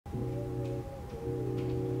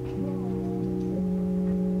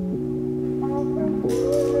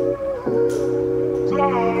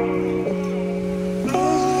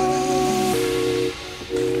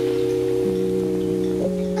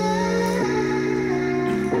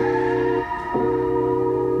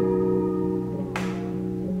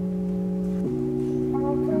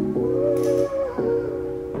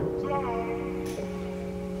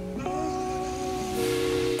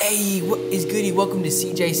welcome to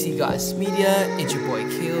CJC Goss Media. It's your boy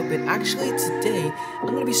Caleb, and actually today I'm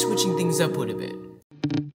going to be switching things up a little bit.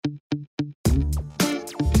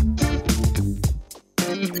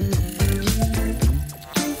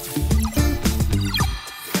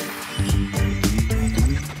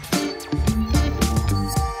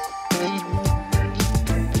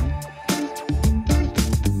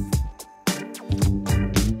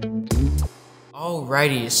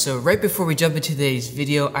 Alrighty, so right before we jump into today's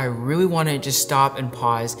video, I really want to just stop and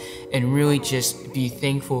pause and really just be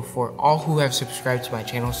thankful for all who have subscribed to my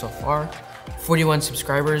channel so far. 41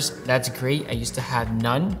 subscribers, that's great. I used to have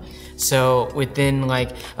none. So within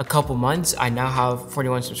like a couple months, I now have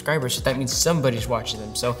 41 subscribers. So that means somebody's watching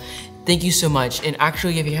them. So thank you so much. And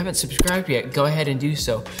actually, if you haven't subscribed yet, go ahead and do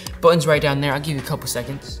so. Button's right down there. I'll give you a couple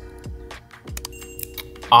seconds.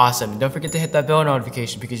 Awesome. Don't forget to hit that bell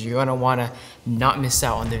notification because you're gonna wanna not miss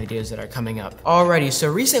out on the videos that are coming up. Alrighty, so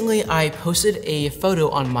recently I posted a photo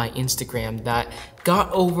on my Instagram that got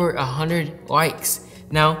over 100 likes.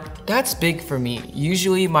 Now, that's big for me.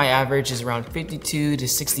 Usually my average is around 52 to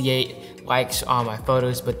 68 likes on my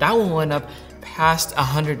photos, but that one went up past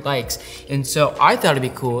 100 likes. And so I thought it'd be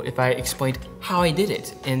cool if I explained how I did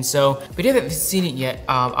it. And so, if you haven't seen it yet,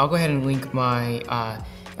 I'll go ahead and link my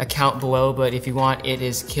account below, but if you want, it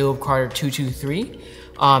is Caleb Carter 223.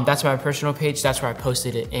 That's my personal page. That's where I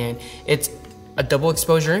posted it, and it's a double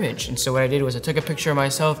exposure image. And so what I did was I took a picture of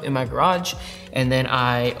myself in my garage, and then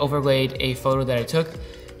I overlaid a photo that I took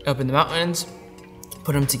up in the mountains,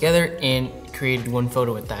 put them together, and created one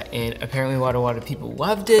photo with that. And apparently a lot of people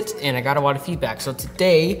loved it, and I got a lot of feedback. So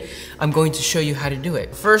today I'm going to show you how to do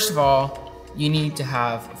it. First of all, you need to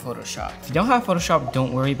have Photoshop. If you don't have Photoshop,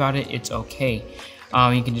 don't worry about it. It's okay.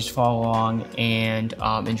 You can just follow along and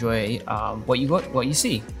enjoy what you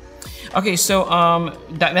see. Okay, so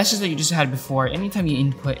that message that you just had before, anytime you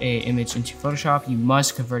input an image into Photoshop, you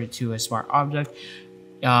must convert it to a smart object.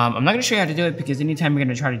 I'm not gonna show you how to do it because anytime you're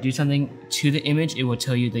gonna try to do something to the image, it will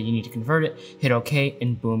tell you that you need to convert it, hit OK,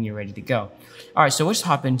 and boom, you're ready to go. All right, so let's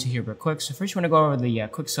hop into here real quick. So first you wanna go over the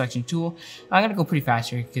quick selection tool. I'm gonna go pretty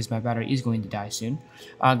fast here because my battery is going to die soon.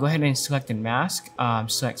 Go ahead and select and mask,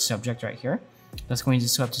 select subject right here. That's going to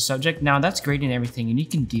select the subject. Now that's great and everything, and you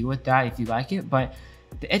can deal with that if you like it, but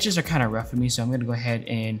the edges are kind of rough for me, so I'm gonna go ahead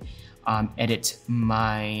and edit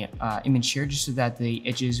my image here just so that the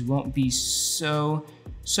edges won't be so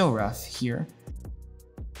rough here.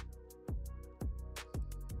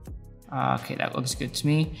 Okay, that looks good to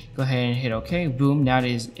me. Go ahead and hit OK. Boom, now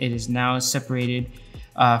it is now separated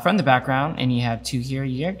from the background, and you have two here.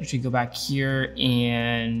 You actually go back here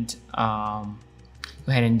and go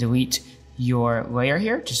ahead and delete your layer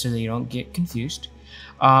here just so that you don't get confused.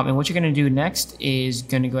 And what you're going to do next is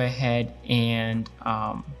going to go ahead and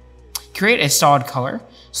create a solid color.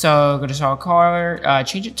 So go to solid color,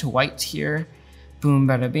 change it to white here. Boom,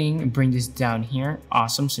 bada bing, and bring this down here.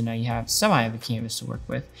 Awesome. So now you have semi of a canvas to work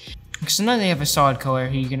with. So now that you have a solid color,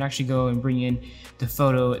 you can actually go and bring in the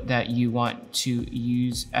photo that you want to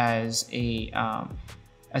use as an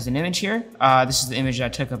image here. This is the image that I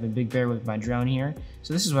took up in Big Bear with my drone here.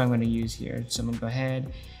 So this is what I'm going to use here. So I'm going to go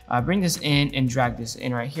ahead, bring this in and drag this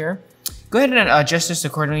in right here. Go ahead and adjust this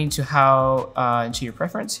accordingly to to your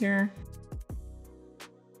preference here.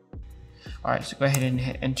 All right, so go ahead and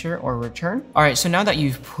hit enter or return. All right, so now that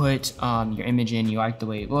you've put your image in, you like the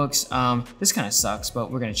way it looks. This kind of sucks, but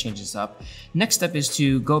we're gonna change this up. Next step is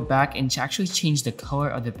to go back and to actually change the color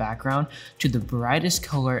of the background to the brightest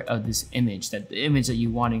color of this image, the image that you're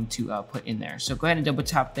wanting to put in there. So go ahead and double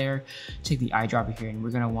tap there, take the eyedropper here, and we're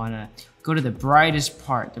gonna wanna go to the brightest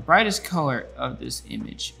part, the brightest color of this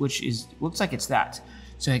image, which looks like it's that.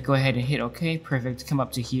 So go ahead and hit OK, perfect. Come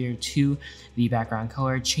up to here to the background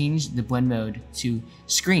color, change the blend mode to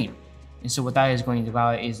screen. And so what that is going to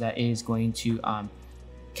allow is that it is going to kind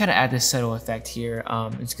of add this subtle effect here.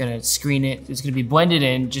 It's gonna screen it, it's gonna be blended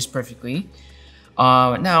in just perfectly.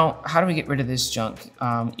 Now, how do we get rid of this junk?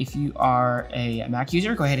 If you are a Mac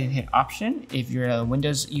user, go ahead and hit Option. If you're a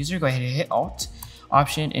Windows user, go ahead and hit Alt,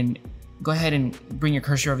 Option, and go ahead and bring your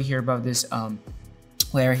cursor over here above this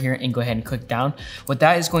layer here and go ahead and click down. What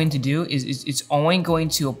that is going to do is it's only going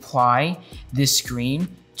to apply this screen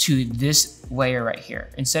to this layer right here.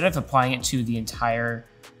 Instead of applying it to the entire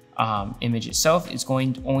image itself, it's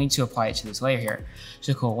going only to apply it to this layer here.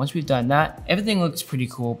 So cool, once we've done that, everything looks pretty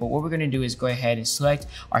cool, but what we're gonna do is go ahead and select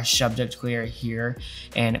our subject layer here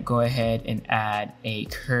and go ahead and add a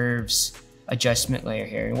curves adjustment layer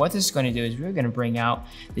here. And what this is going to do is we're going to bring out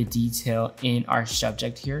the detail in our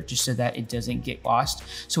subject here, just so that it doesn't get lost.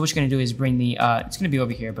 So what you're going to do is bring the, it's going to be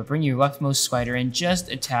over here, but bring your leftmost slider in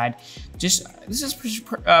just a tad. This is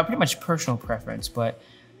pretty much personal preference, but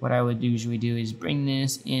what I would usually do is bring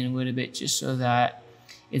this in a little bit just so that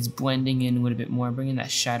it's blending in a little bit more, bringing that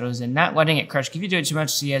shadows in, not letting it crush. If you do it too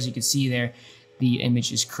much, see, as you can see there, the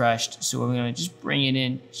image is crushed. So we're gonna just bring it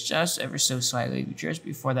in just ever so slightly, just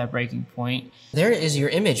before that breaking point. There is your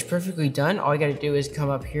image, perfectly done. All you gotta do is come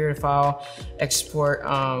up here to File, Export.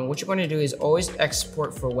 What you're gonna do is always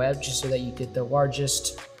export for web, just so that you get the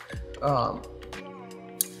largest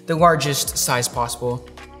size possible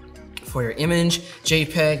for your image.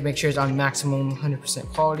 JPEG, make sure it's on maximum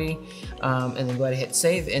 100% quality, and then go ahead and hit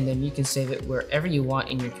save, and then you can save it wherever you want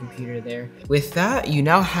in your computer there. With that, you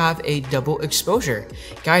now have a double exposure.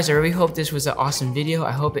 Guys, I really hope this was an awesome video.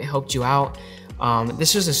 I hope it helped you out.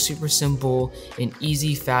 This was a super simple and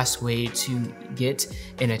easy, fast way to get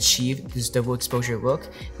and achieve this double exposure look.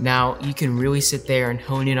 Now, you can really sit there and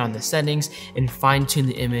hone in on the settings and fine tune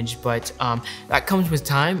the image, but that comes with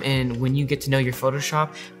time, and when you get to know your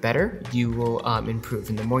Photoshop better, you will improve.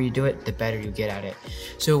 And the more you do it, the better you get at it.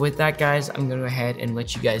 So with that, guys, I'm gonna go ahead and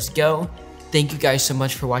let you guys go. Thank you guys so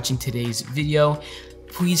much for watching today's video.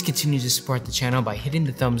 Please continue to support the channel by hitting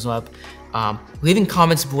the thumbs up. Leaving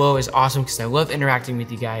comments below is awesome because I love interacting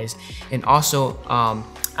with you guys, and also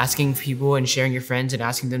asking people and sharing your friends and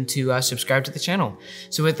asking them to subscribe to the channel.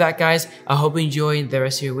 So with that, guys, I hope you enjoy the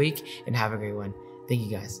rest of your week and have a great one. Thank you,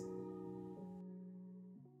 guys.